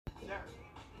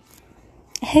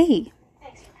Hey,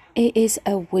 it is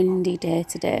a windy day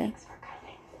today.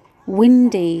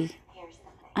 Windy,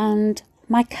 and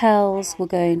my curls were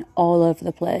going all over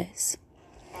the place.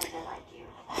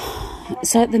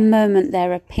 So at the moment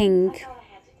they're a pink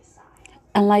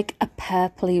and like a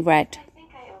purpley red.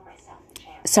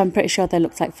 So I'm pretty sure they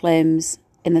looked like flames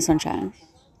in the sunshine.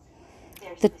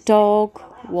 The dog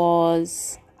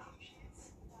was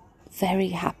very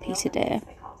happy today.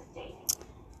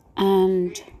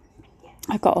 And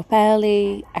I got up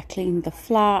early, I cleaned the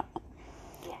flat.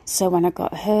 So when I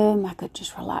got home, I could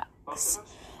just relax.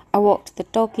 I walked the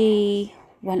doggy,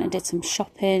 went and did some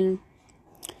shopping,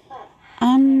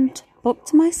 and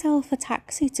booked myself a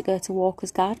taxi to go to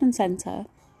Walker's Garden Centre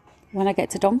when I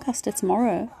get to Doncaster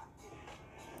tomorrow.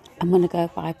 I'm going to go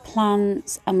buy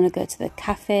plants, I'm going to go to the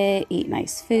cafe, eat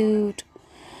nice food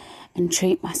and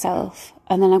treat myself.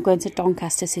 And then I'm going to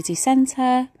Doncaster City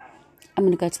Centre. I'm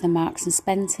going to go to the Marks and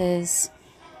Spencers,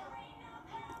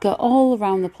 go all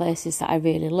around the places that I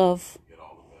really love,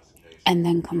 and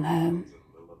then come home.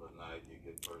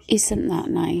 Isn't that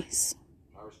nice?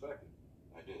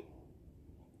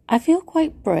 I feel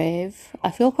quite brave.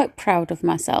 I feel quite proud of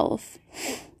myself.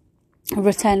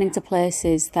 Returning to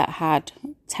places that had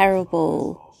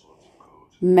terrible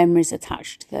memories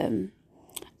attached to them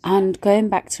and going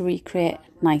back to recreate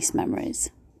nice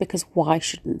memories, because why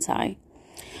shouldn't I?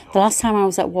 The last time I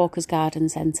was at Walker's Garden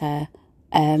Centre,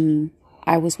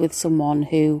 I was with someone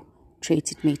who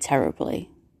treated me terribly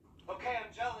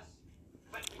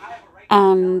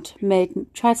and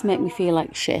tried to make me feel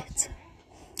like shit,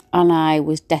 and I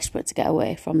was desperate to get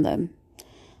away from them.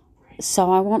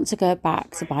 So I want to go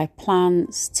back to buy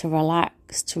plants, to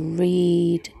relax, to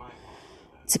read,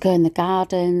 to go in the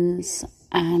gardens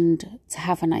and to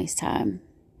have a nice time.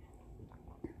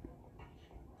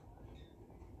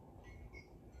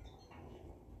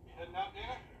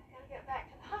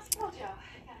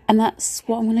 And that's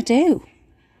what I'm going to do,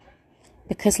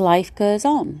 because life goes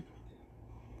on.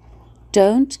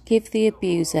 Don't give the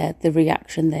abuser the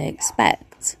reaction they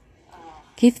expect.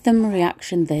 Give them a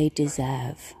reaction they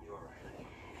deserve.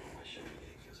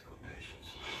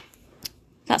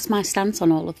 That's my stance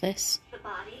on all of this.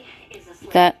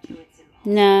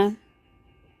 No,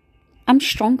 I'm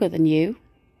stronger than you.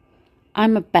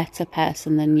 I'm a better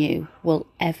person than you will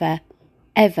ever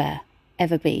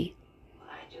be.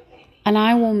 And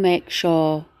I will make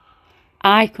sure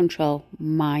I control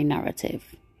my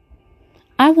narrative.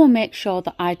 I will make sure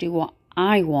that I do what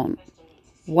I want,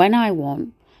 when I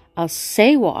want. I'll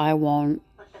say what I want.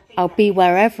 I'll be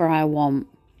wherever I want.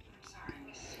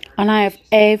 And I have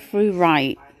every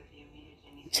right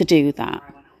to do that.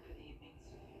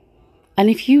 And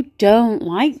if you don't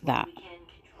like that,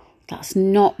 that's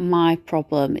not my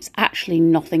problem. It's actually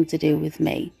nothing to do with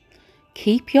me.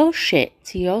 Keep your shit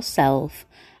to yourself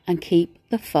and keep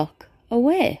the fuck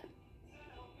away.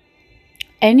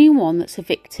 Anyone that's a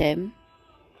victim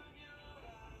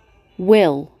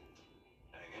will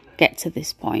get to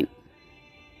this point.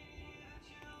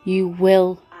 You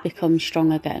will become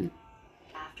strong again.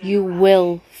 You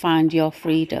will find your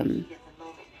freedom.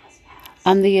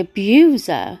 And the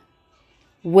abuser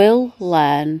will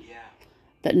learn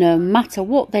that no matter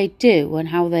what they do and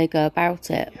how they go about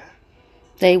it,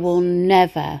 they will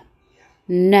never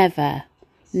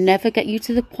get you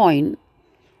to the point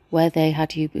where they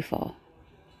had you before.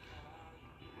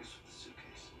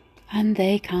 And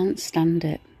they can't stand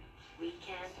it.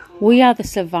 We are the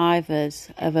survivors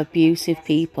of abusive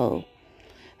people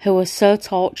who are so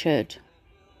tortured.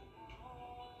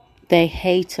 They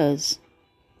hate us.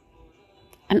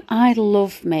 And I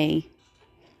love me.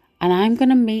 And I'm going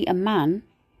to meet a man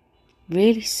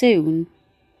really soon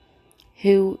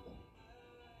who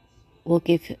will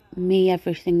give me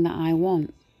everything that I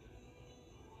want,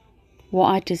 what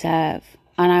I deserve,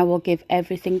 and I will give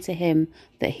everything to him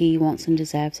that he wants and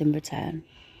deserves in return.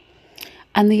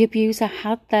 And the abuser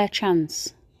had their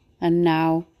chance, and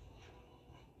now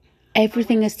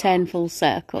everything has turned full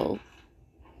circle,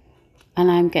 and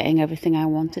I'm getting everything I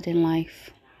wanted in life.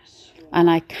 And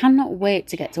I cannot wait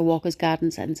to get to Walker's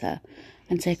Garden Centre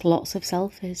and take lots of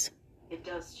selfies.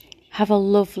 Have a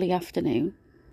lovely afternoon.